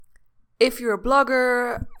If you're a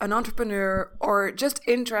blogger, an entrepreneur, or just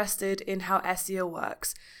interested in how SEO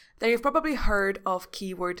works, then you've probably heard of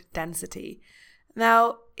keyword density.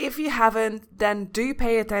 Now, if you haven't, then do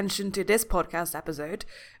pay attention to this podcast episode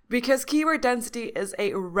because keyword density is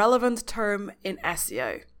a relevant term in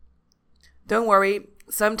SEO. Don't worry,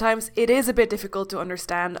 sometimes it is a bit difficult to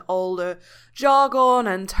understand all the jargon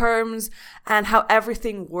and terms and how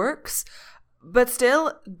everything works. But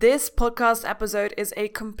still, this podcast episode is a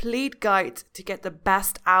complete guide to get the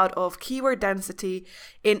best out of keyword density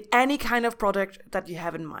in any kind of product that you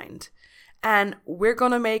have in mind. And we're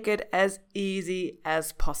gonna make it as easy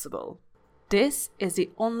as possible. This is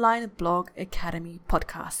the Online Blog Academy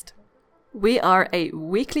podcast. We are a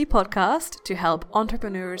weekly podcast to help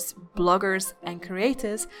entrepreneurs, bloggers, and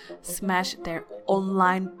creators smash their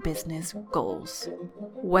online business goals.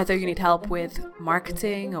 Whether you need help with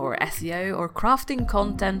marketing or SEO or crafting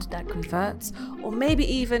content that converts, or maybe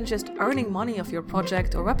even just earning money off your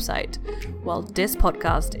project or website, well, this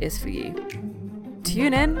podcast is for you.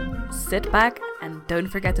 Tune in, sit back, and don't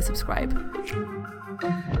forget to subscribe.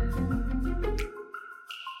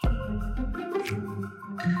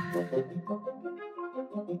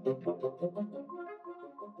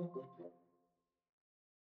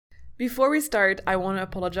 Before we start, I want to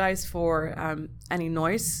apologize for any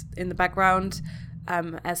noise in the background.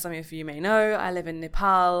 As some of you may know, I live in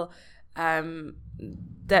Nepal.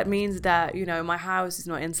 That means that, my house is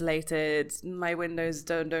not insulated. My windows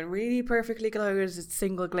don't really perfectly close. It's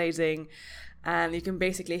single glazing. And you can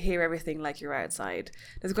basically hear everything like you're outside.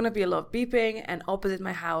 There's going to be a lot of beeping. And opposite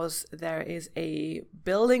my house, there is a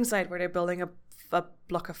building site where they're building a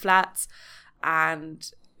block of flats. And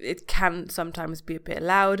it can sometimes be a bit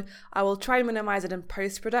loud. I will try to minimize it in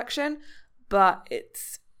post-production, but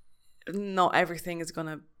it's not everything is going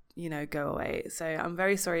to, go away. So I'm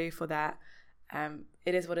very sorry for that.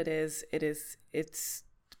 It is what it is. It's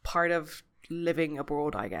part of living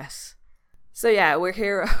abroad, I guess. So yeah, we're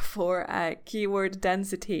here for keyword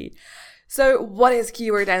density. So what is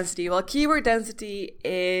keyword density? Well, keyword density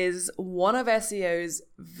is one of SEO's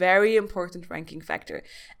very important ranking factor.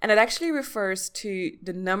 And it actually refers to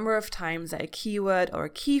the number of times that a keyword or a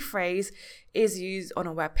key phrase is used on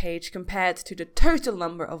a web page compared to the total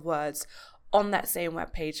number of words on that same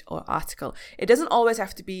web page or article. It doesn't always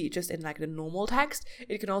have to be just in like the normal text.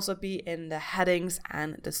 It can also be in the headings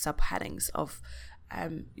and the subheadings of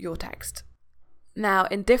your text. Now,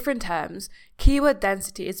 in different terms, keyword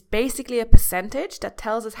density is basically a percentage that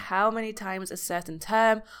tells us how many times a certain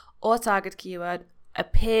term or target keyword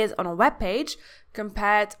appears on a web page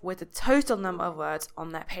compared with the total number of words on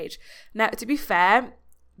that page. Now, to be fair,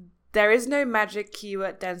 there is no magic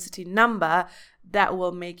keyword density number that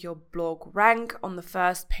will make your blog rank on the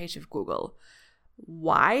first page of Google.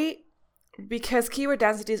 Why? Because keyword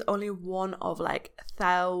density is only one of like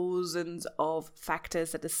thousands of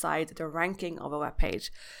factors that decide the ranking of a web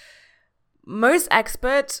page. Most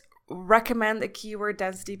experts recommend a keyword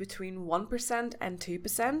density between 1% and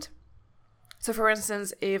 2%. So for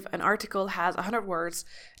instance, if an article has 100 words,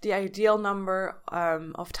 the ideal number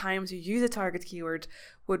of times you use a target keyword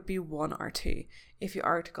would be 1 or 2. If your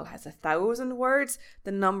article has 1,000 words,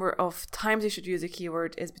 the number of times you should use a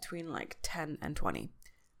keyword is between like 10 and 20.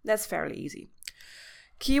 That's fairly easy.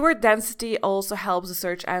 Keyword density also helps the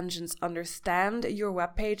search engines understand your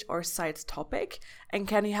webpage or site's topic and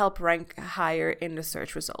can help rank higher in the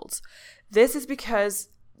search results. This is because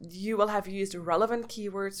you will have used relevant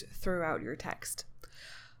keywords throughout your text.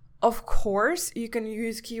 Of course, you can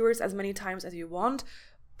use keywords as many times as you want,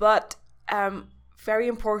 but very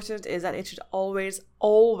important is that it should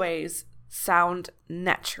always sound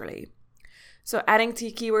naturally. So adding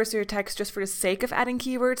keywords to your text just for the sake of adding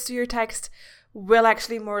keywords to your text will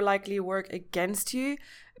actually more likely work against you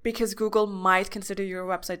because Google might consider your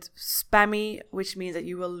website spammy, which means that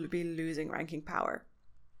you will be losing ranking power.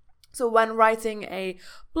 So when writing a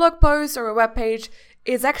blog post or a web page,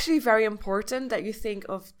 it's actually very important that you think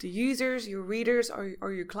of the users, your readers,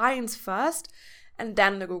 or your clients first, and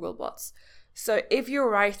then the Google bots. So if you're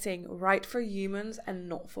writing, write for humans and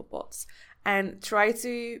not for bots. And try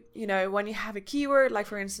to, when you have a keyword, like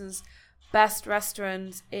for instance, best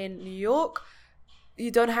restaurants in New York, you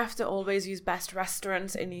don't have to always use best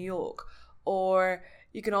restaurants in New York. Or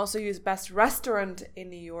you can also use best restaurant in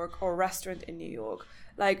New York or restaurant in New York.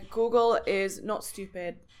 Like Google is not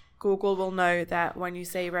stupid. Google will know that when you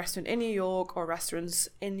say restaurant in New York or restaurants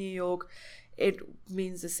in New York, it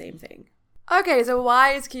means the same thing. Okay, so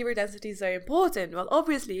why is keyword density so important? Well,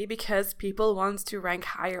 obviously because people want to rank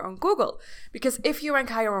higher on Google. Because if you rank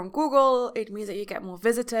higher on Google, it means that you get more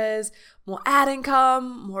visitors, more ad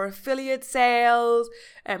income, more affiliate sales,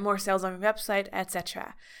 and more sales on your website,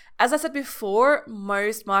 etc. As I said before,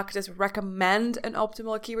 most marketers recommend an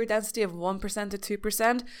optimal keyword density of 1% to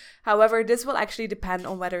 2%. However, this will actually depend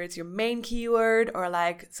on whether it's your main keyword or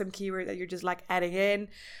like some keyword that you're just like adding in.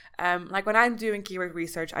 Like when I'm doing keyword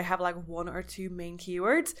research, I have like 1 or 2 main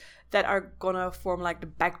keywords that are gonna form like the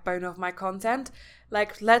backbone of my content.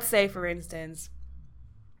 Like let's say, for instance,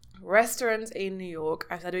 restaurants in New York.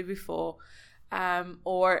 I've said it before.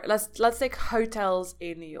 Or let's take hotels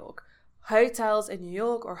in New York. Hotels in New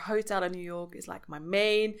York or hotel in New York is like my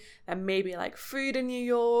main, and maybe like food in New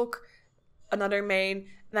York, another main.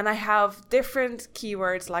 And then I have different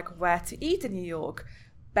keywords like where to eat in New York,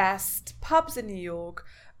 best pubs in New York,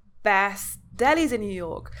 best delis in New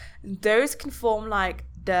York. And those can form like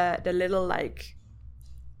the little like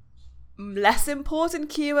less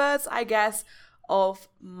important keywords, I guess, of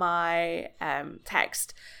my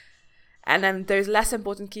text. And then those less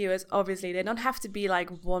important keywords, obviously, they don't have to be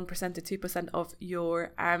like 1% to 2% of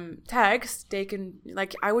your text. They can,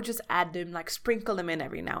 like, I would just add them, like sprinkle them in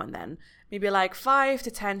every now and then. Maybe like 5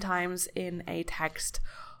 to 10 times in a text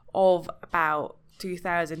of about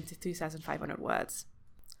 2,000 to 2,500 words.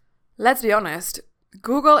 Let's be honest,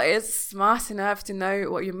 Google is smart enough to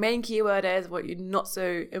know what your main keyword is, what your not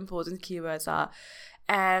so important keywords are.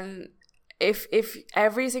 And if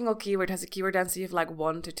every single keyword has a keyword density of like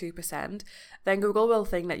 1 to 2%, then Google will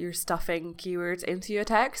think that you're stuffing keywords into your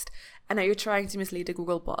text and that you're trying to mislead the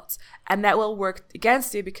Google bots. And that will work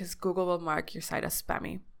against you because Google will mark your site as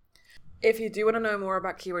spammy. If you do want to know more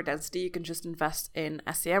about keyword density, you can just invest in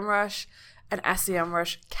SEMrush. And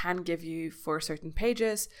SEMrush can give you, for certain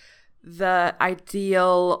pages, the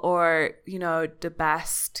ideal or, the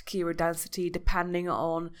best keyword density depending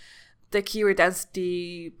on the keyword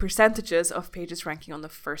density percentages of pages ranking on the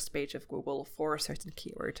first page of Google for a certain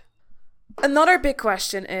keyword. Another big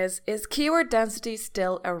question is keyword density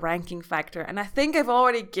still a ranking factor? And I think I've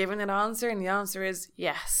already given an answer, and the answer is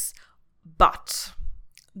yes. But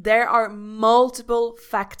there are multiple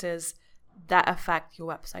factors that affect your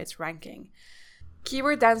website's ranking.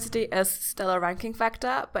 Keyword density is still a ranking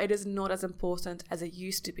factor, but it is not as important as it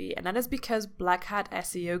used to be. And that is because Black Hat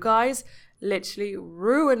SEO guys literally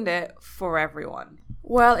ruined it for everyone.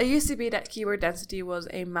 Well, it used to be that keyword density was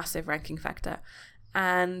a massive ranking factor.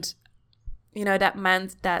 And, that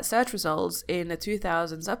meant that search results in the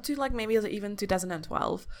 2000s up to like maybe even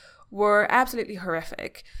 2012 were absolutely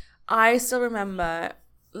horrific. I still remember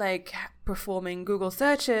like performing Google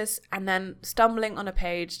searches and then stumbling on a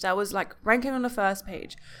page that was like ranking on the first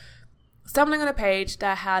page, stumbling on a page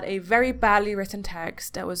that had a very badly written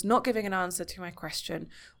text that was not giving an answer to my question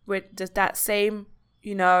with that same,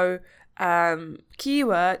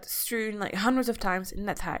 keyword strewn like hundreds of times in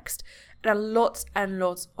that text, and lots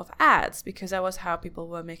of ads, because that was how people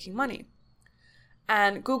were making money.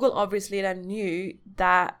 And Google obviously then knew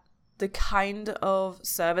that the kind of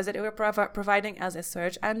service that they were providing as a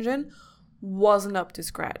search engine wasn't up to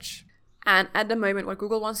scratch. And at the moment, what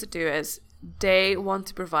Google wants to do is they want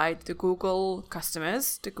to provide the Google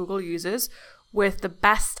customers, the Google users, with the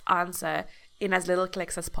best answer in as little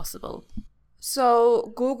clicks as possible.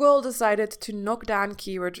 So Google decided to knock down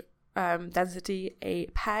keyword density a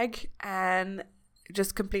peg and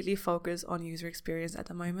just completely focus on user experience at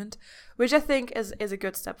the moment, which I think is a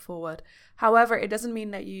good step forward. However, it doesn't mean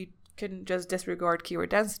that you can just disregard keyword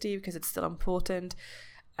density, because it's still important.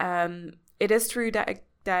 It is true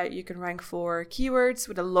that you can rank for keywords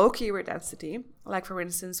with a low keyword density, like for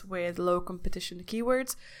instance with low competition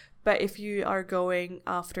keywords. But if you are going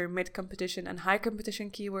after mid competition and high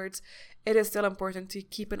competition keywords, it is still important to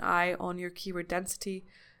keep an eye on your keyword density,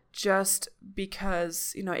 just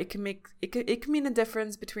because it can mean a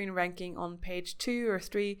difference between ranking on page 2 or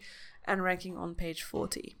 3 and ranking on page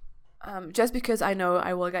 40. Just because I know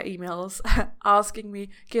I will get emails asking me,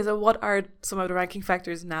 okay, so what are some of the ranking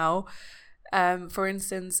factors now? For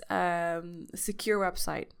instance, secure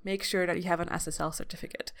website. Make sure that you have an SSL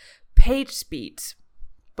certificate. Page speed,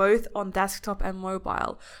 both on desktop and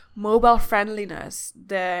mobile. Mobile friendliness,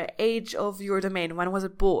 the age of your domain. When was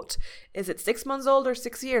it bought? Is it 6 months old or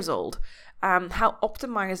 6 years old? How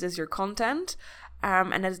optimized is your content?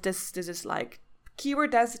 And this is like keyword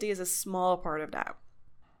density is a small part of that.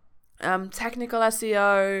 Technical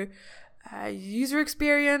SEO, user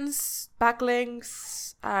experience,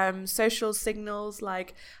 backlinks, social signals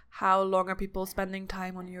like how long are people spending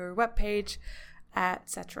time on your webpage,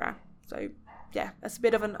 etc. So yeah, that's a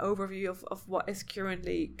bit of an overview of what is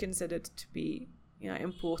currently considered to be,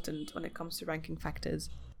 important when it comes to ranking factors.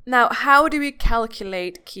 Now, how do we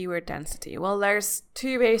calculate keyword density? Well, there's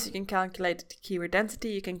two ways you can calculate keyword density.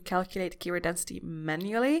 You can calculate keyword density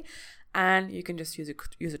manually, and you can just use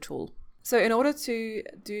a tool. So in order to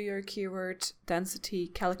do your keyword density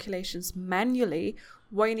calculations manually,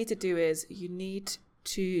 what you need to do is you need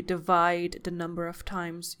to divide the number of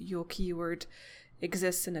times your keyword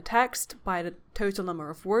exists in a text by the total number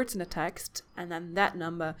of words in a text, and then that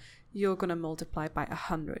number you're going to multiply by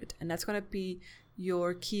 100, and that's going to be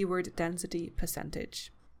your keyword density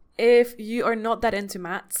percentage. If you are not that into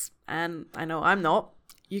maths, and I know I'm not,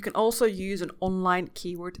 you can also use an online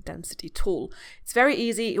keyword density tool. It's very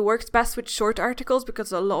easy. It works best with short articles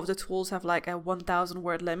because a lot of the tools have like a 1,000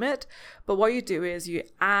 word limit. But what you do is you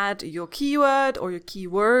add your keyword or your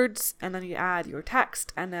keywords, and then you add your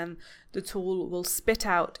text, and then the tool will spit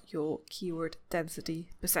out your keyword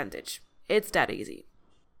density percentage. It's that easy.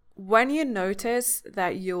 When you notice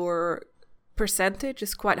that your percentage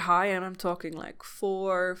is quite high, and I'm talking like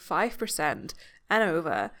 4-5% and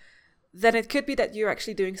over, then it could be that you're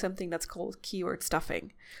actually doing something that's called keyword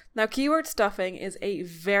stuffing. Now, keyword stuffing is a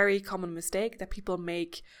very common mistake that people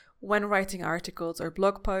make when writing articles or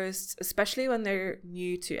blog posts, especially when they're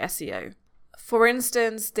new to SEO. For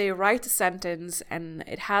instance, they write a sentence and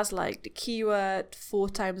it has like the keyword 4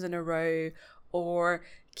 times in a row, or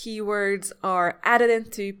keywords are added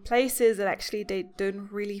into places that actually they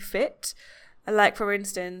don't really fit. Like, for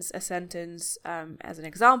instance, a sentence as an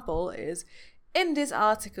example is, in this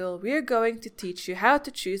article, we are going to teach you how to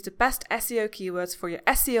choose the best SEO keywords for your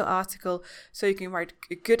SEO article so you can write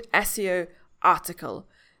a good SEO article.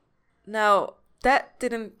 Now, that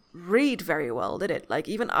didn't read very well, did it? Like,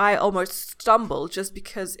 even I almost stumbled just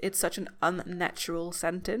because it's such an unnatural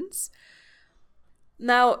sentence.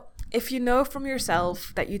 Now, if you know from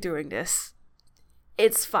yourself that you're doing this,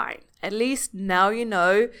 it's fine. At least now you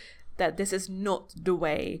know that this is not the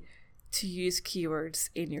way to use keywords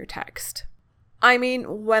in your text. I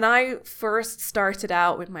mean, when I first started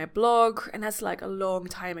out with my blog, and that's like a long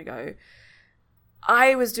time ago,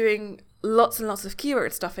 I was doing lots and lots of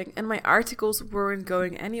keyword stuffing and my articles weren't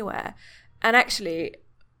going anywhere. And actually,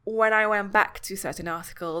 when I went back to certain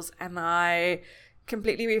articles and I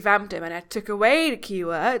completely revamped them and I took away the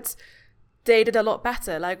keywords, they did a lot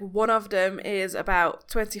better. Like, one of them is about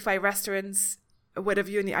 25 restaurants with a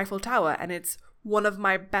view in the Eiffel Tower, and it's one of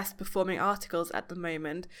my best performing articles at the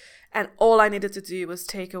moment, and all I needed to do was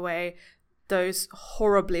take away those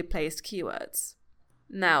horribly placed keywords.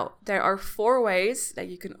 Now, there are 4 ways that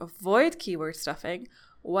you can avoid keyword stuffing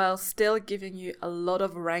while still giving you a lot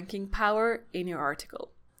of ranking power in your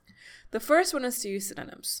article. The first one is to use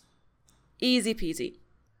synonyms. Easy peasy.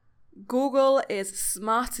 Google is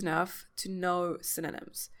smart enough to know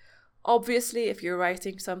synonyms. Obviously, if you're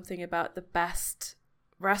writing something about the best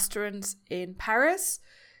restaurants in Paris,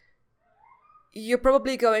 you're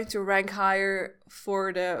probably going to rank higher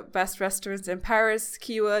for the best restaurants in Paris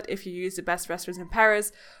keyword if you use the best restaurants in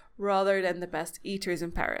Paris rather than the best eateries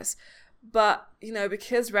in Paris. But,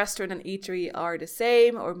 because restaurant and eatery are the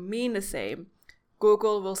same or mean the same,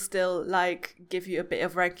 Google will still give you a bit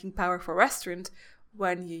of ranking power for restaurant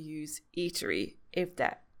when you use eatery, if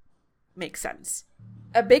that makes sense.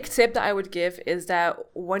 A big tip that I would give is that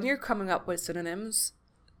when you're coming up with synonyms,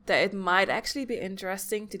 that it might actually be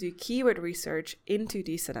interesting to do keyword research into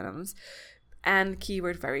these synonyms and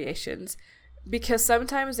keyword variations, because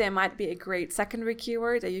sometimes they might be a great secondary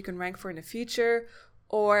keyword that you can rank for in the future,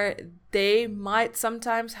 or they might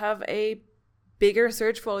sometimes have a bigger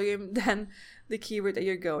search volume than the keyword that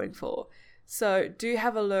you're going for. So do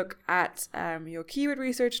have a look at your keyword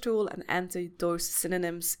research tool and enter those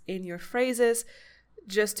synonyms in your phrases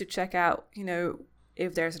just to check out,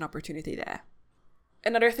 if there's an opportunity there.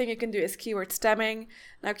 Another thing you can do is keyword stemming.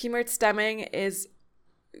 Now, keyword stemming is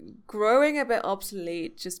growing a bit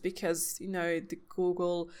obsolete just because, the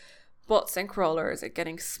Google bots and crawlers are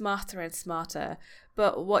getting smarter and smarter.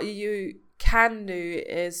 But what you can do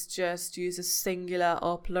is just use a singular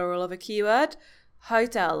or plural of a keyword.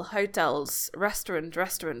 Hotel, hotels, restaurant,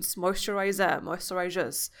 restaurants, moisturizer,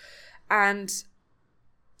 moisturizers. And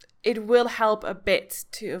it will help a bit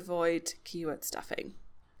to avoid keyword stuffing.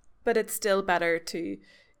 But it's still better to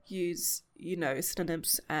use,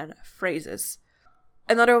 synonyms and phrases.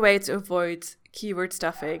 Another way to avoid keyword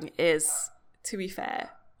stuffing is, to be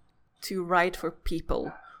fair, to write for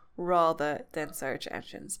people rather than search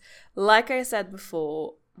engines. Like I said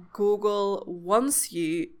before, Google wants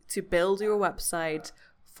you to build your website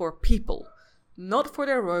for people, not for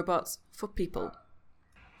their robots, for people.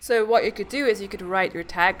 So what you could do is you could write your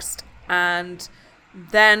text And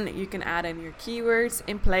then you can add in your keywords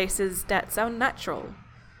in places that sound natural.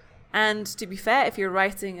 And to be fair, if you're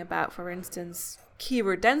writing about, for instance,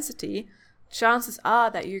 keyword density, chances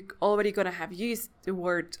are that you're already going to have used the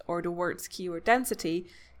word or the words keyword density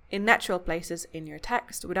in natural places in your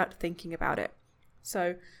text without thinking about it.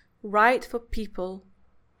 So write for people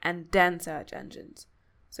and then search engines.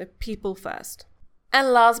 So people first.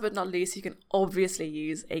 And last but not least, you can obviously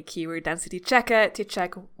use a keyword density checker to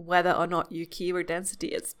check whether or not your keyword density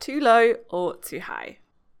is too low or too high.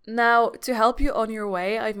 Now, to help you on your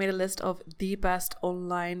way, I've made a list of the best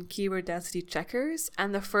online keyword density checkers,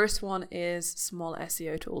 and the first one is Small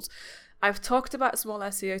SEO Tools. I've talked about Small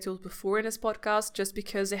SEO Tools before in this podcast just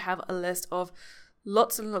because they have a list of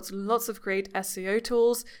lots and lots and lots of great SEO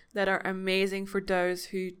tools that are amazing for those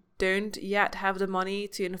who don't yet have the money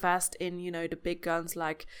to invest in, the big guns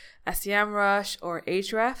like SEMrush or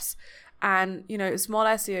Ahrefs. And, small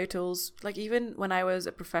SEO tools, like even when I was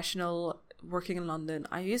a professional working in London,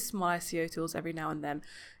 I use small SEO tools every now and then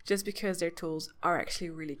just because their tools are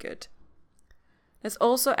actually really good. There's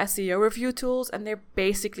also SEO review tools, and they're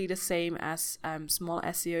basically the same as small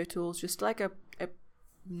SEO tools, just like a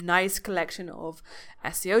nice collection of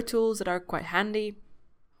SEO tools that are quite handy.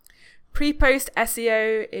 Pre-post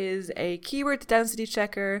SEO is a keyword density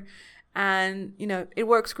checker, and it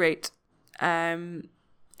works great.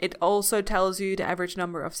 It also tells you the average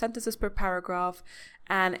number of sentences per paragraph,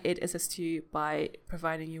 and it assists you by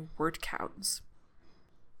providing you word counts.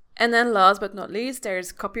 And then last but not least,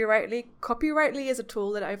 there's Copyrightly. Copyrightly is a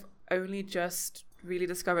tool that I've only just really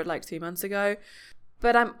discovered like 2 months ago,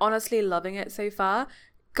 but I'm honestly loving it so far.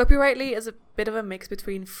 Copyrightly is a bit of a mix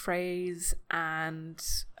between Phrase and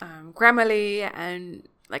Grammarly and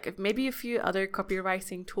like maybe a few other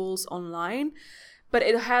copywriting tools online, but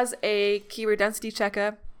it has a keyword density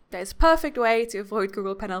checker that is a perfect way to avoid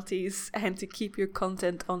Google penalties and to keep your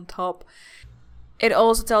content on top. It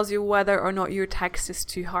also tells you whether or not your text is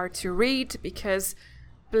too hard to read, because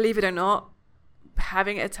believe it or not,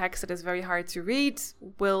 having a text that is very hard to read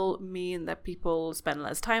will mean that people spend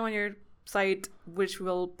less time on your site, which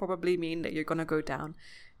will probably mean that you're going to go down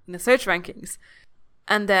in the search rankings.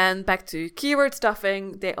 And then back to keyword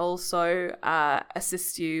stuffing, they also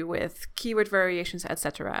assist you with keyword variations,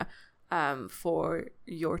 etc. For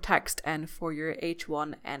your text and for your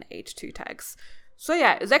H1 and H2 tags. So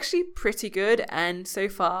yeah, it's actually pretty good, and so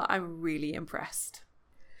far I'm really impressed.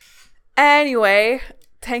 Anyway,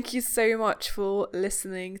 thank you so much for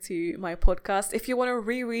listening to my podcast. If you want to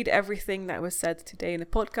reread everything that was said today in the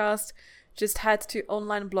podcast, just head to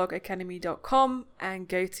onlineblogacademy.com and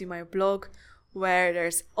go to my blog, where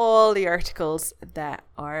there's all the articles that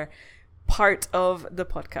are part of the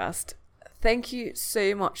podcast. Thank you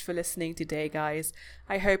so much for listening today, guys.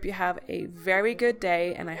 I hope you have a very good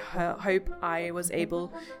day, and I hope I was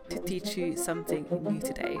able to teach you something new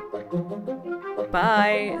today.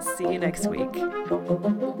 Bye. See you next week.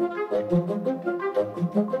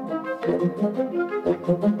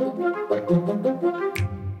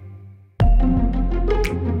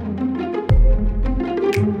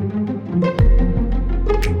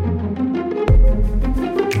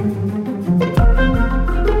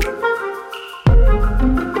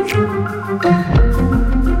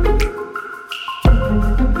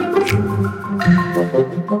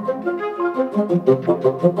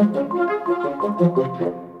 Thank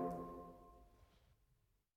you.